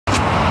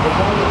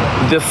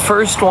the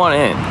first one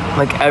in,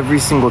 like every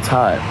single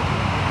time.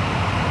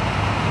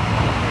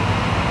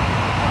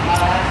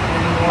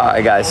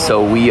 Alright guys,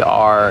 so we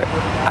are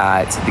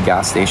at the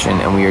gas station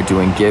and we are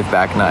doing give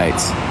back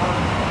nights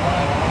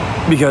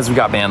because we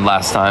got banned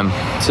last time.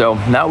 So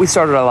now we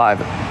started our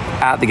live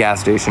at the gas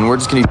station. We're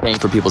just gonna be paying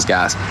for people's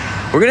gas.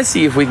 We're gonna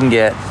see if we can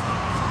get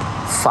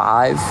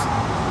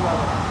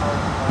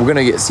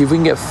see if we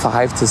can get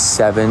 5 to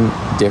 7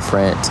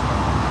 different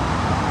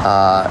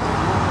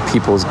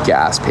people's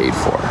gas paid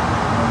for.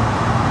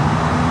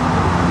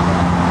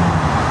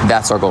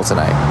 That's our goal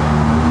tonight.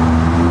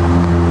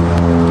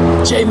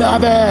 Jay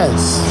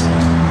Mavis!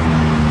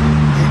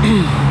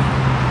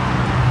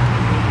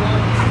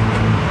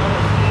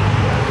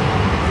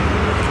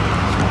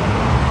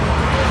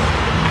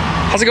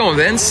 How's it going,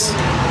 Vince?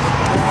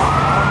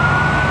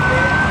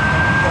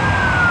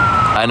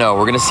 I know,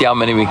 we're gonna see how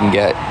many we can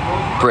get.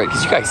 Britt,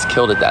 because you guys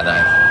killed it that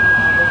night.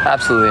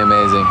 Absolutely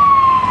amazing.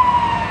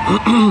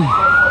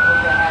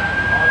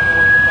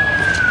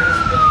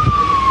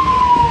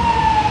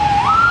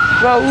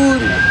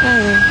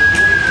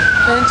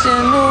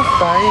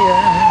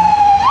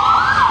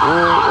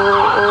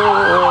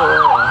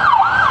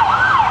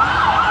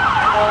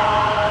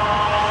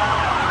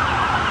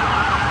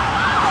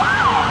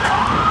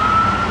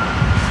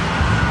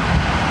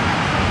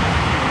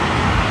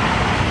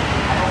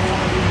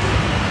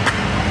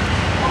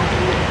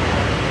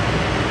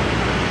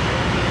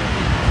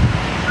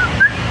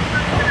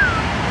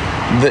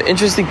 The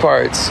interesting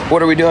parts,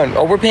 what are we doing?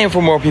 Oh, we're paying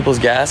for more people's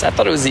gas. I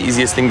thought it was the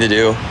easiest thing to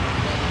do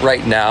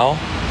right now.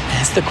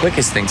 It's the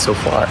quickest thing so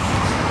far.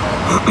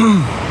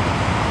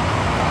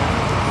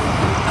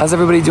 How's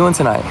everybody doing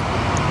tonight?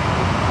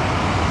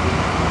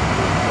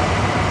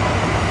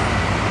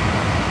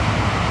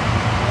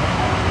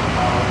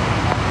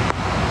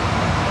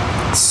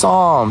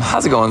 Psalm,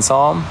 how's it going,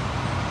 Psalm?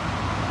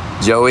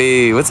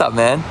 Joey, what's up,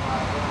 man?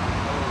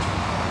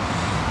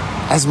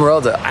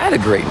 Esmeralda, I had a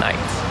great night.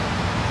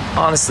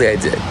 Honestly, I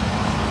did.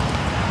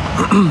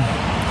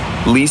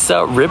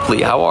 Lisa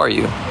Ripley, how are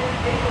you?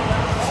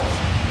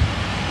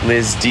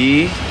 Liz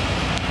D.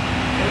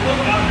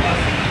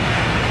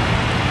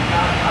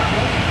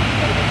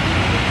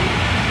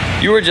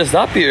 You were just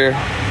up here.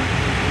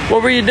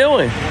 What were you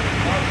doing?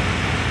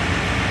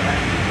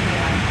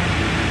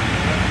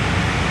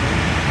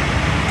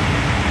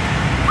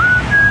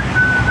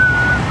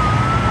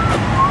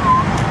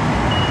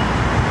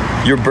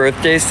 Your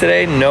birthday's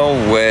today? No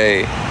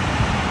way.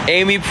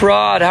 Amy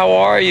Prod, how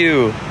are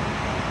you?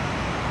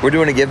 We're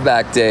doing a give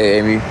back day,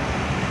 Amy.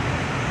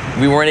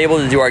 We weren't able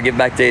to do our give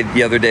back day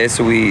the other day, because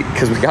we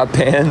got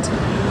banned.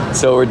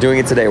 So we're doing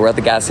it today. We're at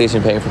the gas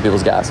station paying for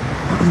people's gas.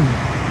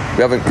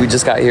 We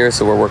just got here,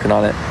 so we're working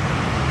on it.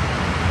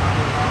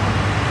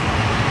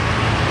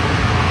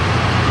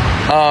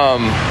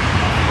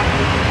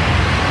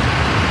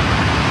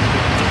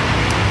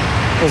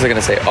 What was I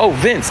gonna say? Oh,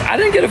 Vince, I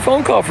didn't get a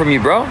phone call from you,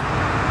 bro.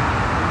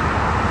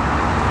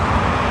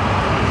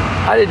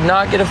 I did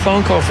not get a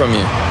phone call from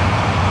you.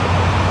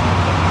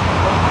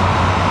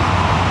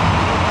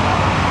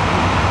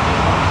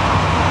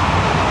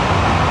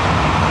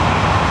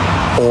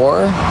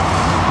 Or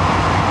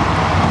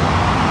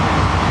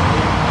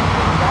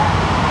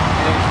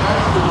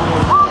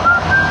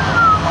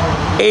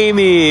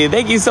Amy,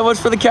 thank you so much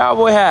for the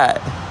cowboy hat.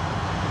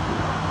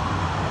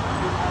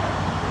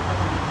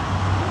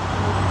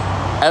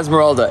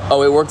 Esmeralda,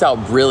 oh, it worked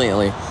out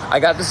brilliantly. I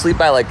got to sleep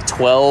by like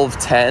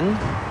 12:10.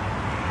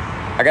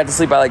 I got to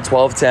sleep by like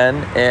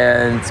 12:10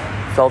 and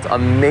felt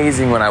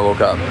amazing when I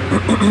woke up.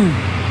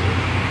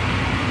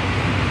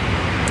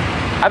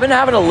 I've been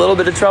having a little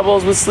bit of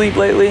troubles with sleep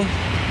lately.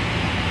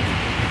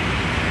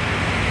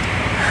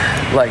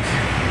 Like,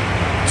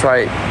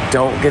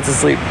 don't get to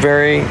sleep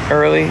very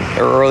early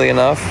or early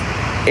enough.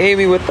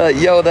 Amy with the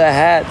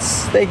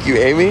hats. Thank you,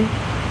 Amy.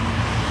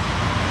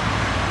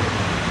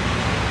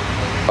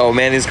 Oh,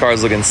 Manny's car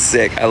is looking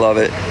sick. I love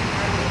it.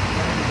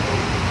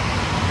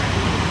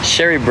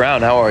 Sherry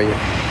Brown, how are you?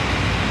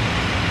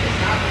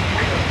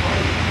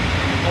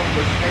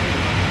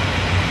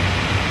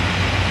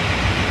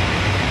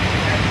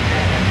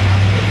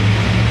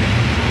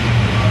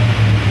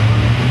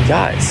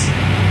 Guys,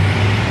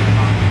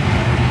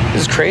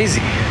 this is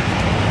crazy.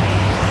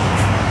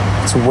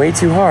 It's way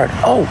too hard.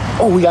 Oh,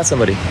 we got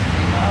somebody.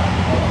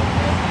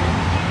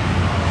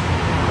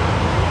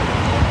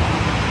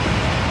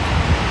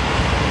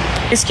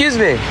 Excuse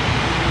me.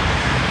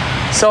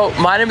 So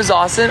my name is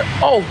Austin.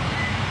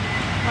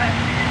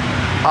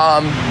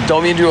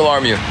 Don't mean to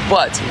alarm you,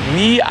 but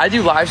I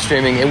do live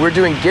streaming and we're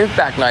doing give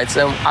back nights,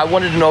 and I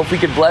wanted to know if we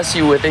could bless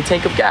you with a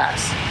tank of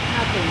gas.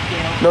 No, thank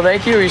you. No,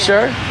 thank you. Are you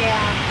sure?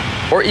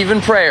 Yeah. Or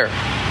even prayer.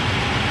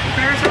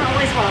 Prayers are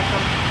always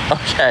welcome.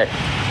 Okay.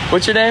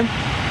 What's your name?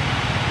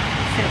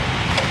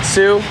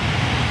 Sue.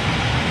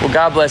 Well,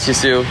 God bless you,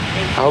 Sue.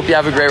 I hope you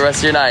have a great rest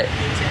of your night.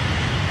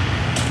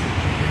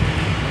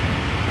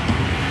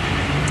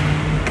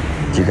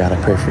 You gotta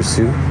pray for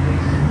Sue.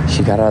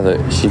 She got out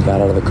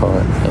of the car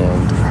and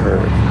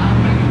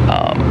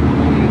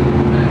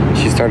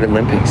started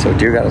limping. So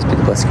dear God, I speak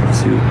a blessing on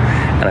Sue.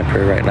 And I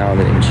pray right now in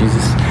the name of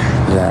Jesus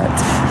that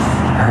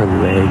her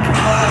leg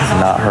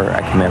does not hurt. I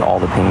command all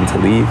the pain to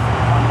leave.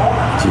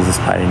 In Jesus'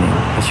 mighty name,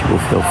 that she will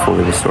feel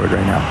fully restored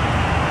right now.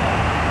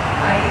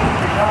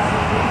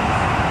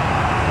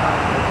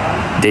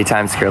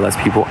 Daytime scare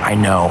less people. I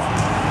know.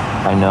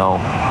 You know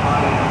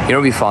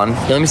what'd be fun?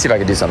 Here, let me see if I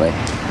can do something.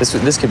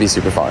 This could be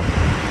super fun.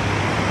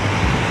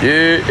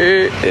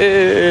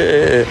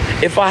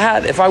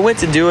 If I went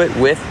to do it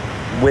with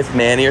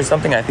Manny or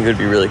something, I think it would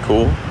be really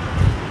cool.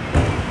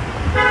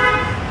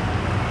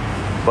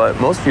 But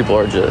most people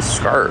are just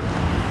scared.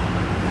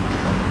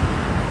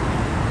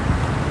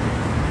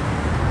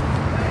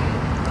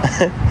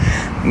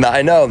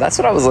 I know, that's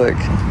what I was like.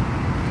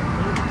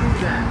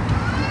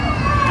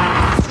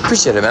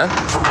 Appreciate it, man.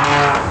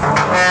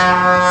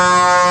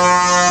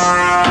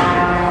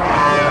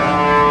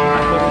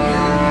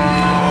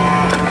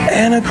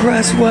 Anna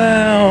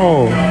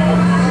Cresswell.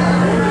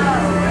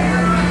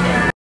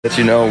 That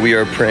you know we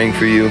are praying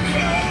for you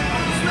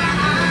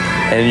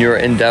and your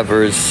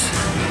endeavors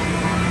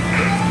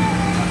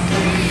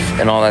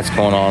and all that's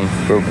going on.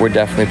 We're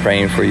definitely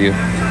praying for you.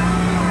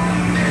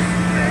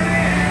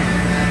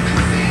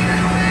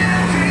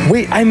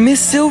 Wait, I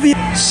miss Sylvia.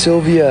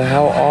 Sylvia,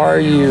 how are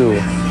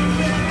you?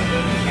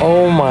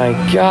 Oh my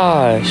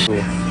gosh.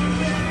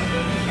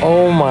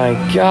 Oh my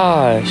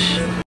gosh.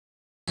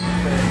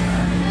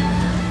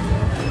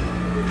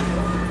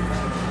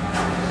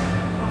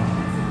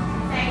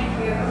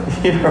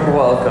 You're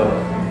welcome.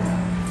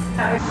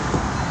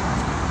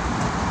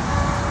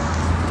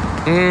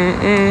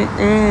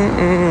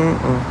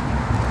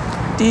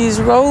 These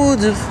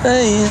roads of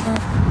fame.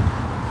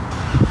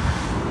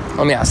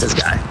 Let me ask this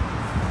guy.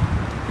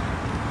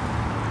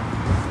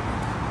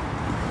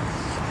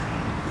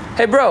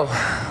 Hey, bro.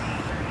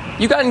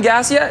 You gotten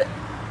gas yet? No.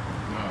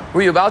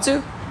 Were you about to?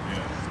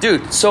 Yeah.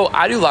 Dude, so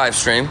I do live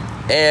stream.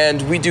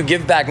 And we do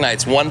give back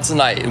nights once a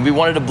night. And we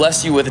wanted to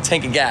bless you with a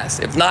tank of gas.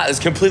 If not, it's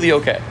completely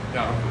okay.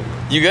 No, I'm good.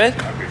 You good?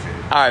 I appreciate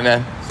it. All right,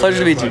 man. Pleasure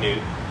to meet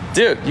you.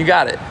 Dude, you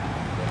got it.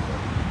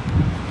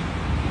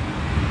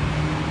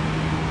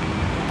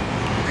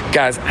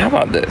 Guys, how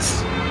about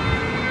this?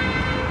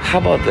 How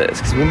about this?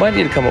 Because we might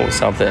need to come up with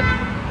something.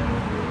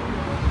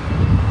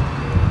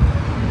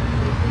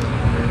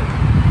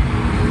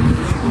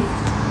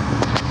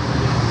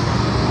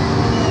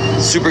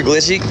 Super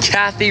glitchy.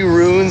 Kathy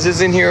Runes is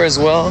in here as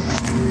well.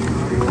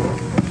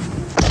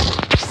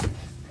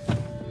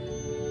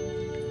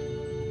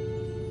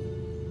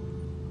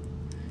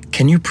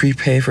 Can you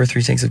prepay for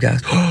 3 tanks of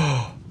gas?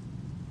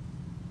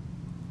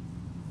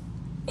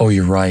 Oh,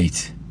 you're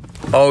right.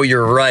 Oh,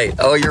 you're right.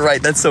 Oh, you're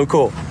right. That's so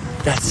cool.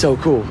 That's so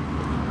cool.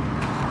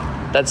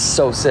 That's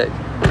so sick.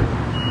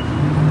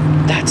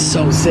 That's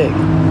so sick.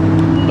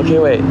 Okay,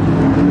 wait.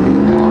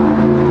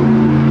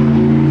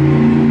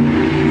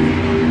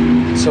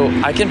 So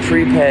I can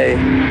prepay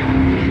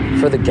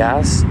for the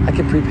gas. I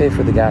can prepay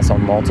for the gas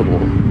on multiple.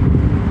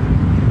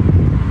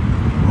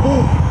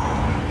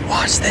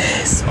 Watch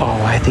this.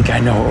 Oh, I think I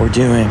know what we're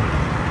doing.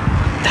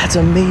 That's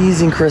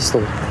amazing,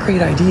 Crystal.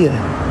 Great idea.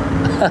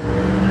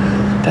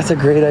 That's a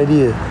great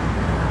idea.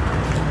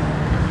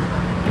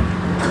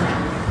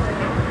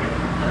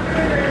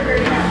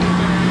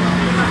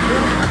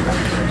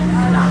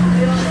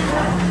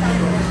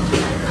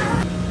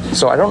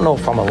 So I don't know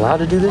if I'm allowed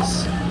to do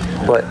this,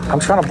 but I'm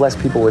trying to bless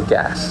people with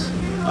gas.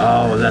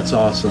 Oh, that's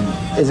awesome.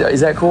 Is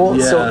that cool?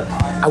 Yeah. So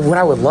what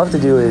I would love to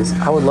do is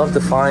I would love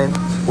to find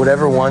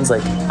whatever ones,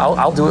 like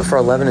I'll do it for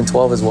 11 and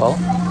 12 as well.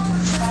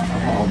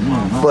 Oh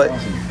man, that's But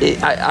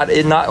awesome.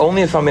 it not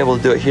only if I'm able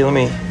to do it. Here,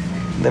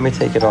 let me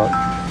take it off.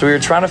 So we were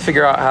trying to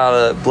figure out how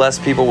to bless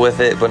people with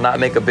it, but not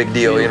make a big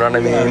deal. You know what I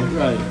mean?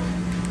 Right.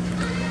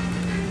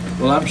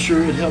 Well, I'm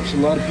sure it helps a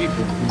lot of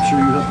people. I'm sure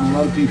you're helping a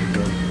lot of people,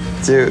 bro.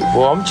 Dude,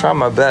 well, I'm trying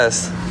my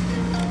best.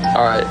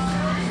 All right.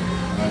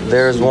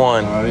 There's see.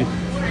 one. All right.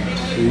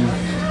 See.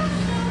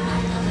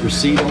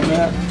 Receipt on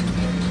that?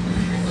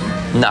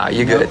 Nah,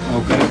 you good.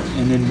 Okay.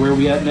 And then where are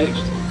we at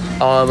next?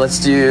 Let's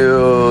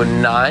do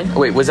 9.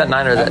 Wait, was that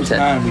 9 or That was was that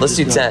 10? 9. Let's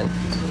do 10.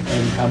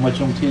 And how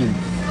much on 10?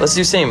 Let's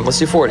do same. Let's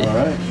do 40. All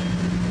right.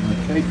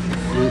 Okay.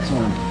 It's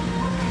on.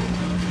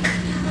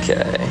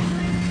 Okay.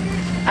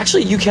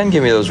 Actually, you can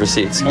give me those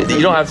receipts. Okay.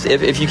 You don't have to,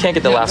 if you can't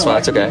get the last one,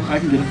 that's okay. I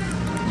can get them.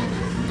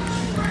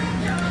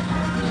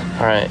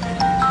 All right.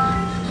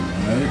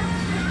 All right.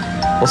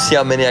 We'll see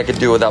how many I can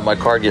do without my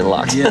card getting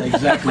locked. Yeah,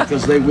 exactly,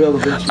 because they will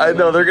eventually. I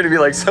know, they're going to be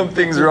like,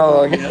 something's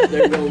wrong. Yeah,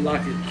 they will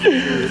lock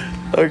it.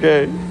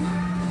 Okay.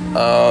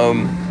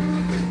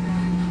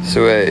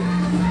 So wait.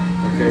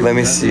 Okay, Let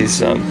me see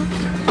some.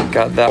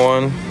 Got that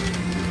one.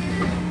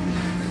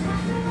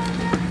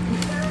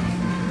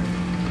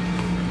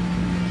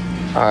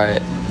 All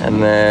right,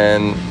 and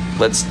then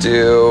let's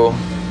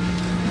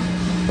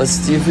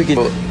see if we can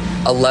do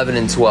 11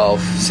 and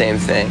 12, same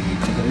thing.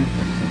 Okay.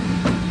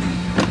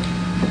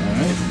 All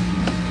right.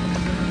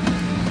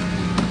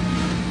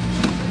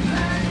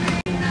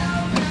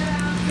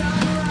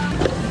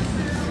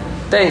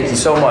 Thank you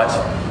so much.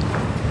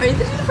 Are you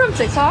from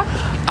TikTok?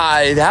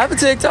 I have a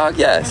TikTok,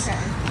 yes. Okay.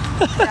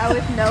 Is that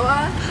with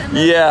Noah?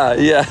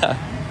 Yeah.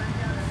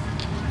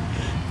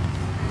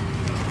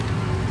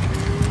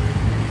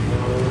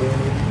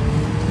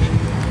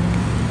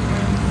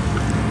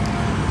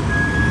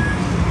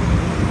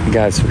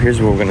 Guys, so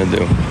here's what we're gonna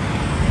do.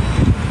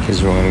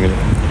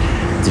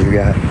 Dear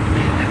God,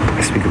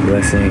 I speak a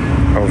blessing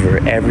over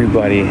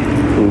everybody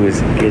who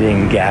is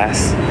getting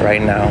gas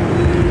right now.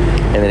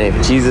 In the name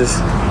of Jesus,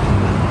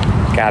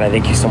 God, I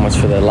thank you so much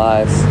for their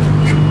lives.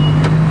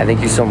 I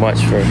thank you so much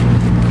for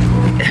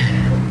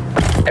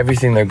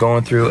everything they're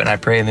going through, and I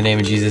pray in the name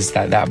of Jesus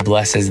that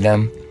blesses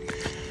them.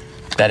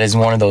 That is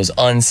one of those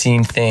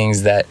unseen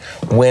things that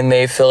when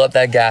they fill up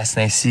that gas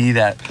and they see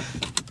that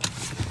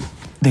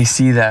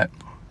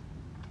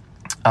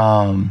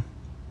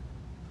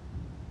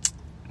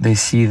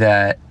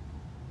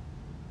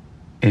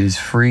it is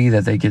free,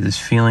 that they get this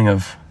feeling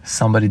of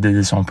somebody did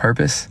this on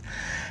purpose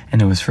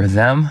and it was for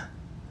them.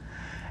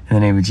 In the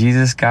name of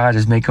Jesus, God,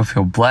 just make them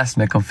feel blessed,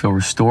 make them feel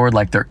restored,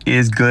 like there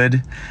is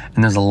good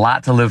and there's a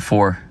lot to live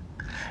for.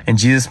 In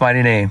Jesus'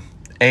 mighty name,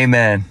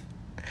 amen.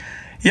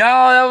 Yo,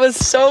 that was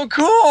so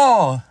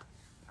cool.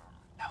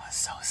 That was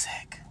so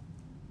sick.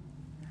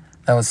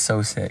 That was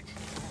so sick.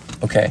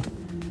 Okay.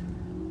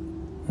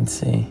 Let's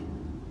see.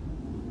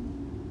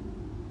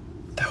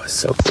 That was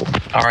so cool.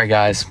 All right,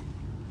 guys.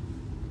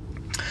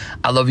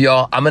 I love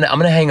y'all. I'm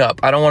gonna hang up.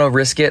 I don't want to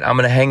risk it. I'm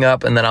gonna hang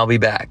up and then I'll be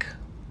back.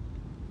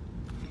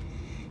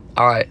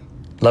 All right.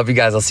 Love you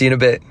guys. I'll see you in a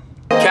bit.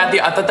 Kathy,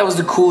 I thought that was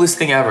the coolest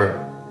thing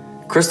ever.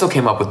 Crystal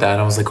came up with that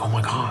and I was like, oh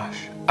my gosh.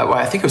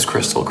 I think it was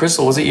Crystal.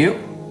 Crystal, was it you?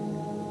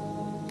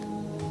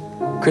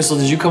 Crystal,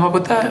 did you come up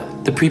with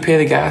that? The prepay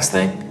the gas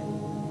thing?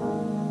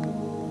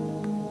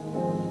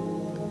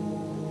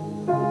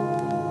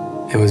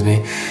 It was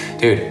me.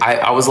 Dude,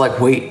 I was like,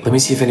 wait, let me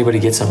see if anybody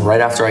gets some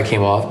right after I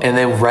came off. And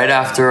then right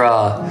after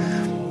I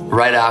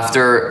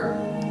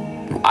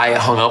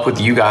hung up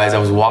with you guys, I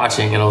was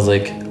watching and I was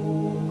like,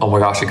 oh my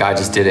gosh, a guy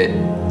just did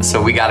it.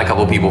 So we got a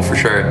couple people for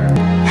sure.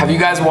 Have you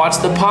guys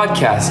watched the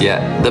podcast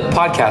yet?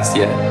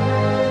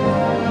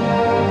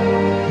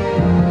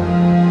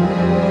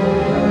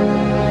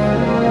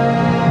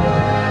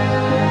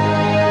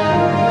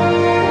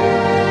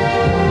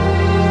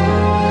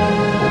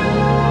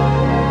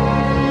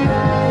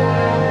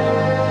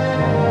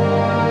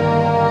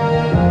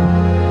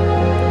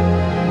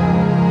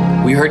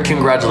 We heard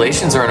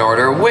congratulations are in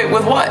order. Wait,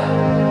 with what?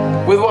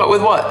 With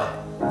what?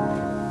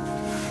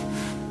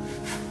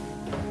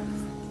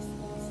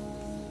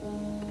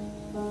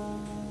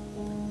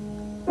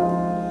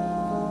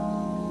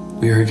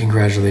 We heard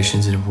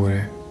congratulations in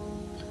order.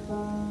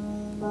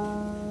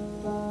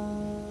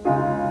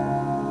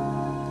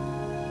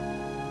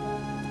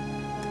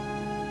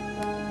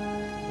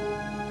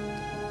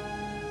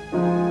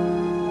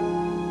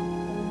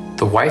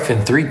 The wife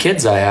and 3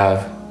 kids I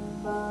have.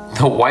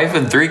 The wife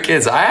and 3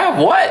 kids. I have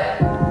what?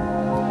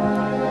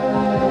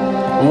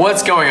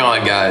 What's going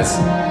on, guys?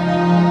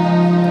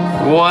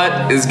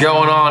 What is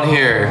going on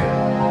here?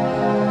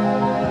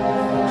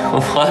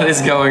 What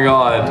is going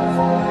on?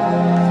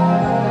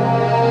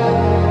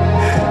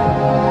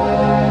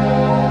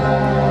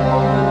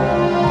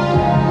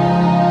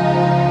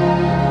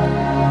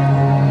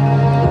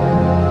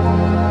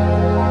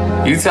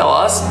 You tell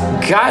us?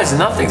 Guys,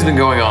 nothing's been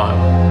going on.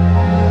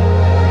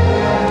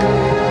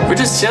 We're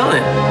just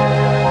chilling.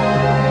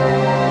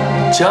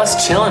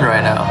 Just chilling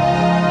right now.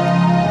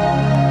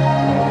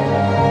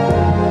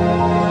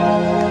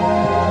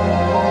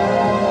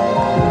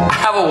 I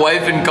have a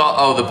wife and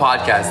oh, the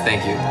podcast.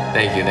 Thank you.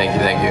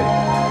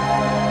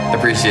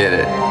 Appreciate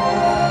it.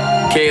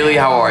 Kaylee,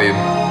 how are you?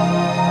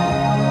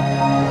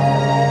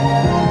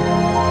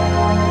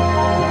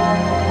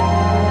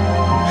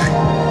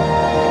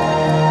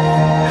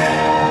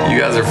 You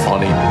guys are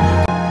funny.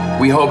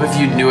 We hope if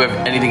you knew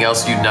anything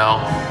else you'd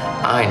know.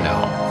 I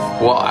know.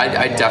 Well,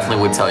 I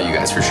definitely would tell you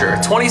guys for sure.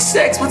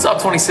 26, what's up,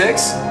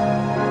 26?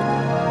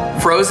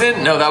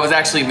 Frozen? No, that was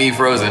actually me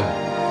frozen.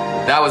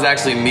 That was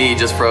actually me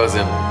just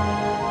frozen.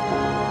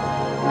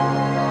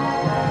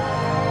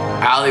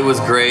 Allie was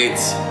great.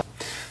 Does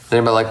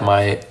anybody like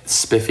my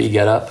spiffy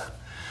getup?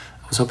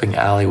 I was hoping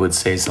Allie would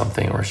say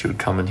something or she would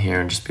come in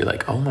here and just be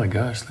like, oh my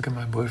gosh, look at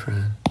my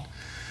boyfriend.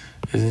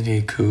 Isn't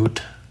he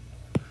cute?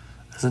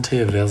 Isn't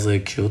he very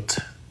cute?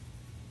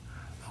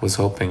 I was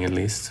hoping at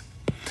least.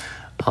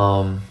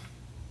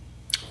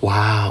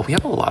 Wow, we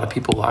have a lot of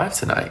people live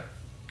tonight.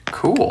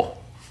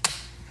 Cool.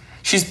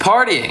 She's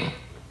partying.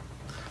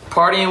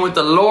 Partying with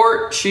the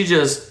Lord. She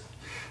just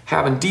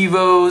having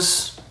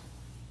devos.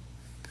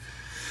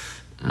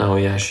 No,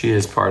 yeah, she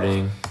is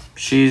partying.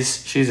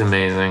 She's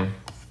amazing.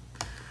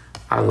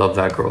 I love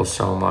that girl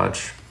so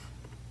much.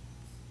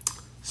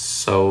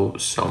 So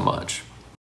much.